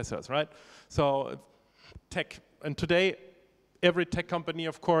microprocessors, right? So tech, and today every tech company,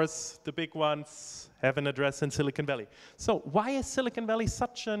 of course, the big ones have an address in Silicon Valley. So why is Silicon Valley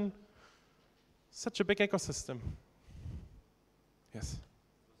such a big ecosystem? Yes.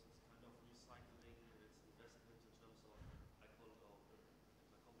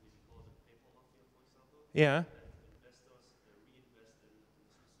 Yeah.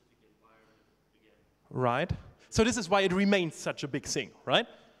 Right. So this is why it remains such a big thing, right?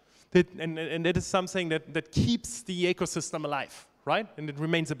 And it is something that keeps the ecosystem alive, right? And it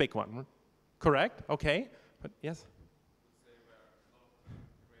remains a big one. Correct? Okay. But yes?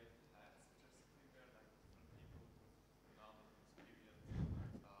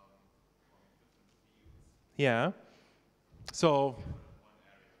 Yeah. So,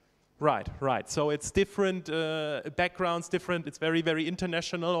 right. So it's different backgrounds, different. It's very, very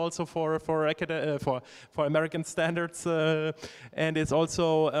international, also for American standards, and it's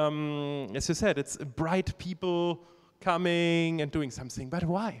also, as you said, it's bright people coming and doing something. But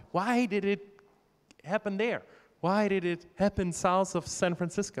why? Why did it happen there? Why did it happen south of San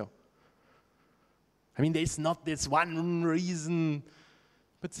Francisco? I mean, there's not this one reason.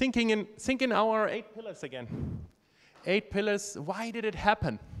 But think in our 8 pillars again. 8 pillars, why did it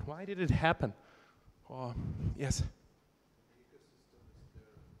happen? Why did it happen? Oh, yes?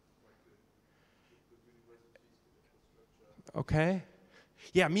 Okay.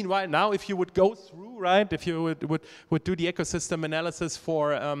 Yeah, meanwhile, now if you would go through, right, if you would do the ecosystem analysis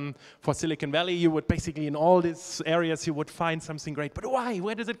for Silicon Valley, you would basically, in all these areas, you would find something great. But why?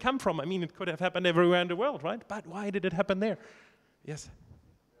 Where does it come from? I mean, it could have happened everywhere in the world, right? But why did it happen there? Yes?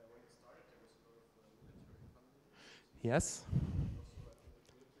 Yes?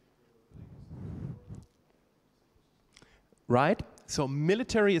 Right? So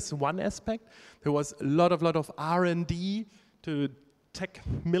military is one aspect. There was a lot of R&D to tech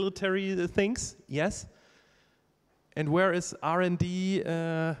military things, yes? And where is R&D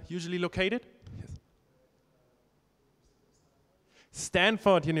usually located? Yes.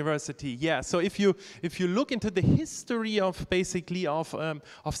 Stanford University, yeah. So if you look into the history of basically of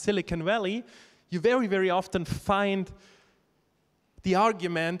Silicon Valley, you very, very often find the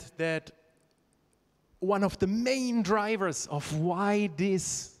argument that one of the main drivers of why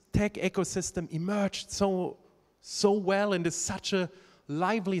this tech ecosystem emerged so well and is such a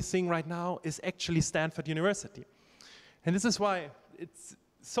lively thing right now is actually Stanford University. And this is why it's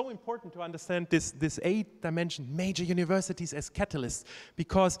so important to understand this 8-dimension major universities as catalysts,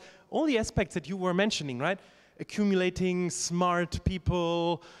 because all the aspects that you were mentioning, right? Accumulating smart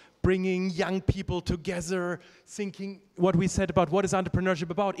people, bringing young people together, thinking what we said about what is entrepreneurship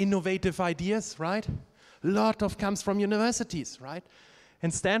about, innovative ideas, right? A lot of comes from universities, right?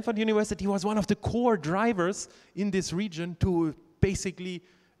 And Stanford University was one of the core drivers in this region to basically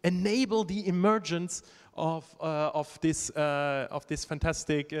enable the emergence of this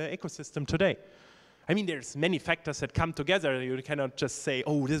fantastic ecosystem today. I mean, there's many factors that come together. You cannot just say,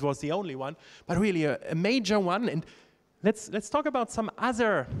 oh, this was the only one, but really a major one. And let's talk about some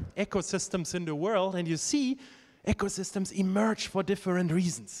other ecosystems in the world, and you see ecosystems emerge for different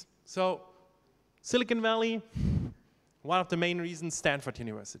reasons. So Silicon Valley, one of the main reasons, Stanford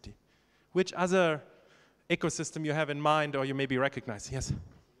University. Which other ecosystem you have in mind or you maybe recognize? Yes?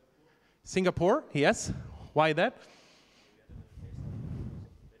 Singapore, yes. Why that?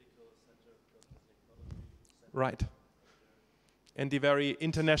 Right. And the very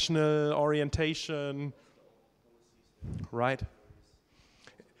international orientation. Right.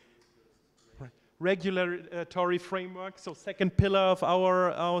 regulatory framework. So second pillar of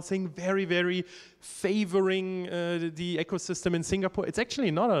our thing, very, very favoring the ecosystem in Singapore. It's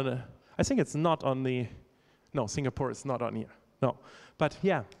actually not on, I think it's not on the, no, Singapore is not on here, no. But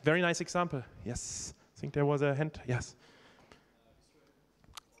yeah, very nice example, yes. I think there was a hand, yes.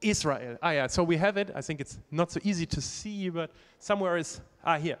 Israel, yeah, so we have it. I think it's not so easy to see, but somewhere is,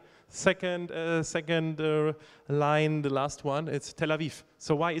 here. Second line, the last one, it's Tel Aviv.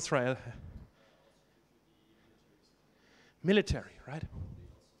 So why Israel? Military, right?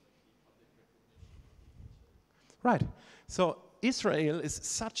 Right. So Israel is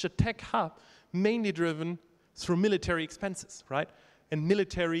such a tech hub, mainly driven through military expenses, right? And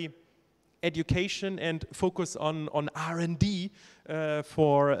military education and focus on R&D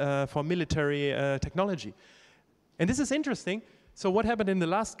for military technology. And this is interesting. So what happened in the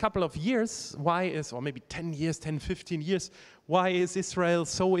last couple of years, why is, or maybe 10 years, 10, 15 years, why is Israel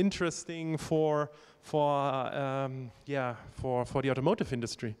so interesting for the automotive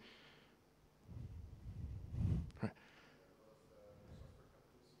industry?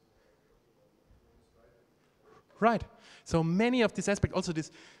 Right. So many of these aspects, also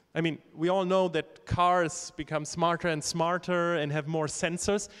this, I mean, we all know that cars become smarter and smarter and have more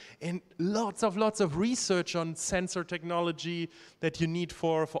sensors, and lots of research on sensor technology that you need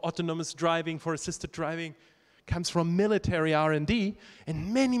for autonomous driving, for assisted driving, comes from military R&D,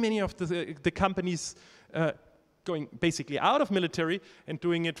 and many of the companies going basically out of military and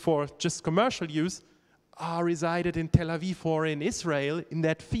doing it for just commercial use are resided in Tel Aviv or in Israel in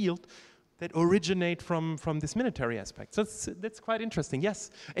that field, that originate from this military aspect. So that's quite interesting,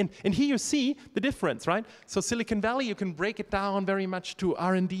 yes. And here you see the difference, right? So Silicon Valley, you can break it down very much to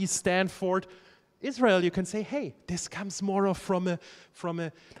R&D, Stanford. Israel, you can say, hey, this comes more of from a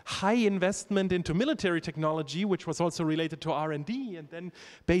high investment into military technology, which was also related to R&D, and then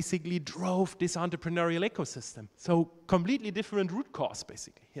basically drove this entrepreneurial ecosystem. So completely different root cause,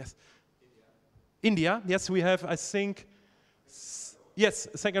 basically, yes. India, yes, we have, I think, yes,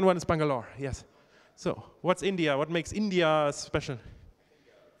 the second one is Bangalore, yes. So, what's India? What makes India special?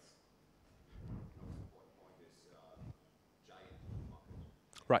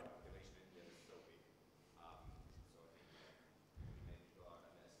 Right.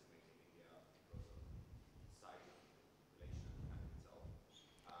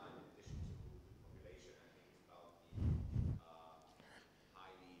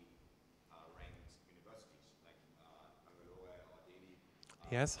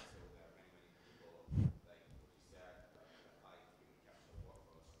 Yes.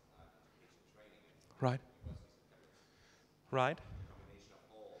 Right. Right.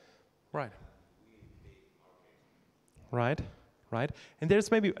 Right. Right. Right. And there's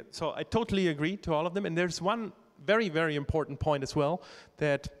maybe, so I totally agree to all of them. And there's one very, very important point as well,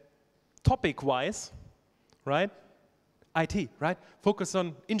 that topic-wise, right, IT, right, focus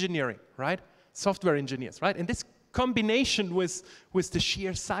on engineering, right, software engineers, right, and this combination with the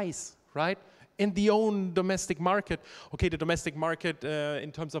sheer size, right, in the own domestic market. Okay, the domestic market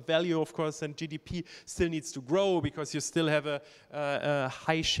in terms of value, of course, and GDP still needs to grow because you still have a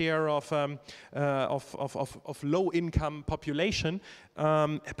high share of low-income population.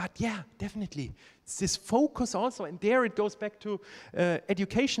 But yeah, definitely, it's this focus also, and there it goes back to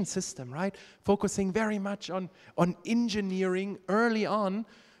education system, right? Focusing very much on engineering early on.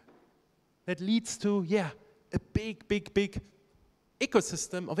 That leads to, yeah, a big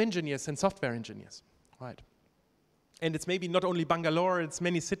ecosystem of engineers and software engineers, right? And it's maybe not only Bangalore, it's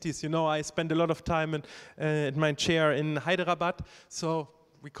many cities. You know, I spend a lot of time in my chair in Hyderabad, so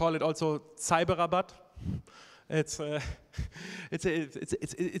we call it also Cyberabad. It's a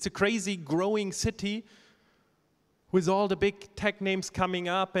crazy growing city with all the big tech names coming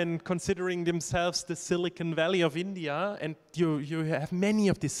up and considering themselves the Silicon Valley of India, and you have many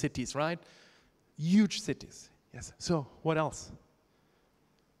of these cities, right? Huge cities, yes. So, what else?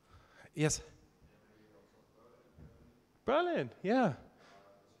 Yes? Berlin, yeah.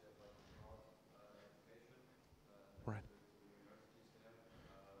 Right.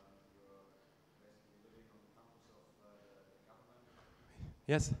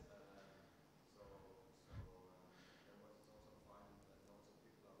 Yes.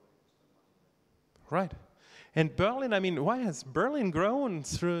 Right. And Berlin, I mean, why has Berlin grown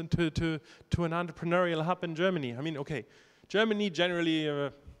through to an entrepreneurial hub in Germany? I mean, okay, Germany generally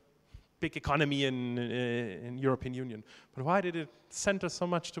a big economy in European Union, but why did it center so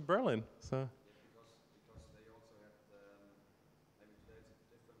much to Berlin? So. Because they also had, maybe today it's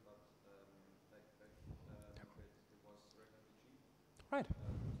different, but back it was relatively cheap. Right.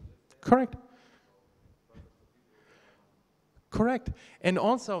 Correct. Correct. And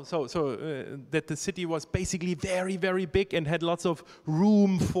also, that the city was basically very, very big and had lots of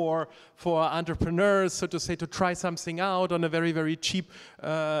room for entrepreneurs, so to say, to try something out on a very, very cheap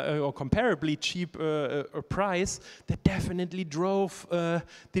or comparably cheap price. That definitely drove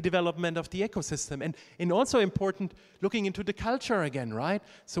the development of the ecosystem. And also important, looking into the culture again, right?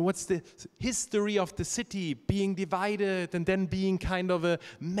 So what's the history of the city being divided and then being kind of a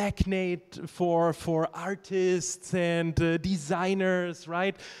magnet for artists and designers,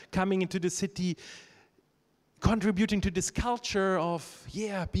 right? Coming into the city, contributing to this culture of,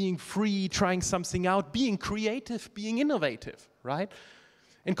 being free, trying something out, being creative, being innovative, right?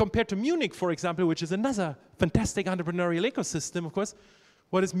 And compared to Munich, for example, which is another fantastic entrepreneurial ecosystem, of course,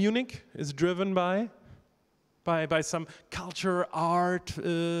 what is Munich? Is driven by some culture, art,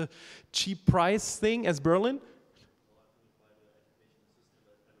 cheap price thing as Berlin?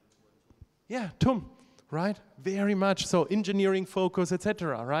 Yeah, TUM. Right? Very much so, engineering focus,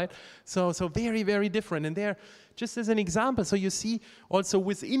 etc. Right? So very, very different. And there, just as an example, so you see also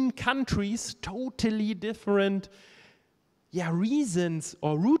within countries, totally different reasons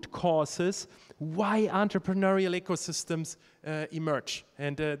or root causes why entrepreneurial ecosystems emerge.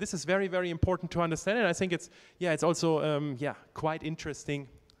 And this is very, very important to understand. And I think it's also quite interesting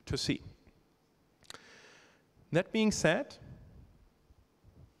to see. That being said,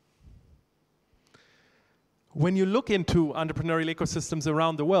 when you look into entrepreneurial ecosystems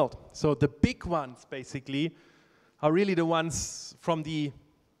around the world, so the big ones basically are really the ones from the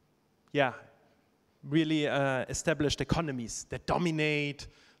really established economies that dominate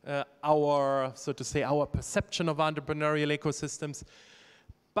our, so to say, our perception of entrepreneurial ecosystems.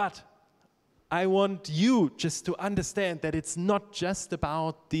 But I want you just to understand that it's not just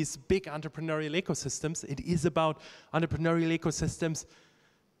about these big entrepreneurial ecosystems, it is about entrepreneurial ecosystems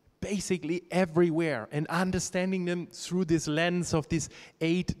basically everywhere and understanding them through this lens of these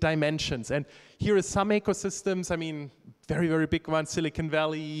 8 dimensions. And here are some ecosystems, I mean, very, very big ones, Silicon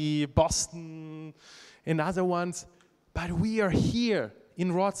Valley, Boston, and other ones. But we are here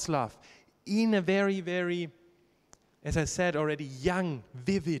in Wrocław in a very, very, as I said already, young,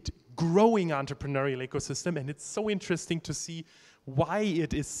 vivid, growing entrepreneurial ecosystem. And it's so interesting to see why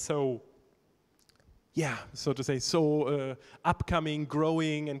it is so so to say, upcoming,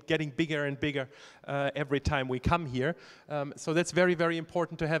 growing, and getting bigger and bigger every time we come here. So that's very, very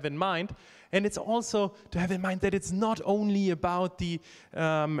important to have in mind. And it's also to have in mind that it's not only about the,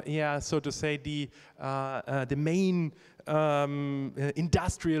 so to say, the main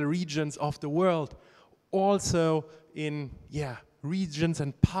industrial regions of the world. Also in, regions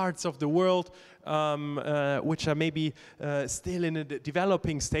and parts of the world which are maybe still in a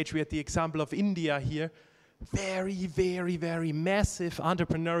developing stage. We had the example of India here. Very, very, very massive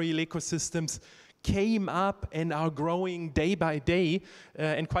entrepreneurial ecosystems came up and are growing day by day.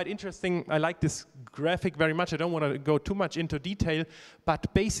 And quite interesting, I like this graphic very much. I don't want to go too much into detail,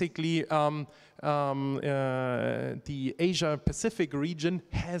 but basically the Asia-Pacific region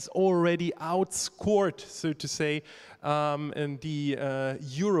has already outscored, so to say, the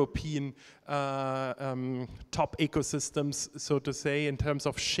European top ecosystems, so to say, in terms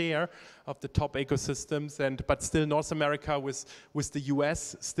of share of the top ecosystems, but still North America with the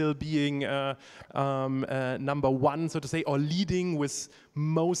US still being number 1, so to say, or leading with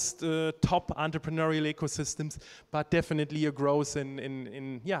most top entrepreneurial ecosystems, but definitely a growth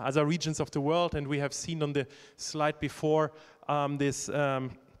in other regions of the world. And we have seen on the slide before some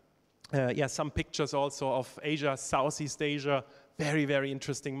pictures also of Asia, Southeast Asia, very, very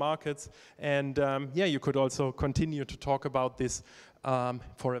interesting markets. And you could also continue to talk about this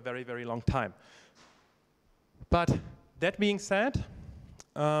for a very, very long time. But that being said,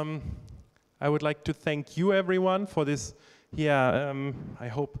 I would like to thank you, everyone, for this, I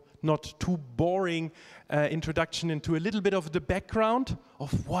hope not too boring introduction into a little bit of the background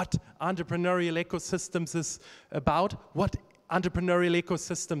of what entrepreneurial ecosystems is about, what entrepreneurial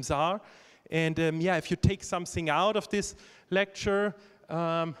ecosystems are. And if you take something out of this lecture,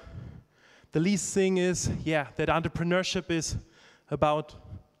 the least thing is, that entrepreneurship is about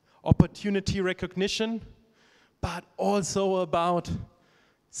opportunity recognition, but also about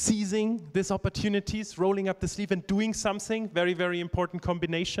seizing these opportunities, rolling up the sleeve and doing something. Very, very important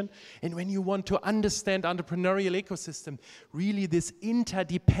combination. And when you want to understand entrepreneurial ecosystem, really this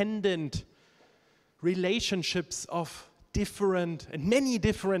interdependent relationships of different and many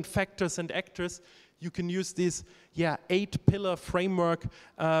different factors and actors, you can use this 8-pillar framework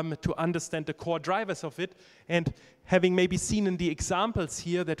to understand the core drivers of it. And having maybe seen in the examples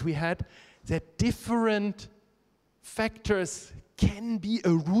here that we had, that different factors can be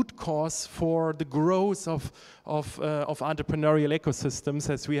a root cause for the growth of entrepreneurial ecosystems,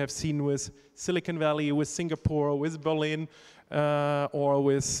 as we have seen with Silicon Valley, with Singapore, with Berlin, or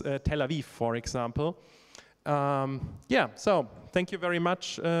with Tel Aviv, for example. Yeah, so thank you very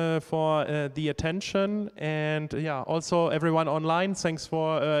much for the attention, and yeah, also everyone online, thanks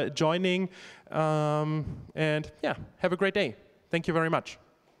for joining, and yeah, have a great day. Thank you very much.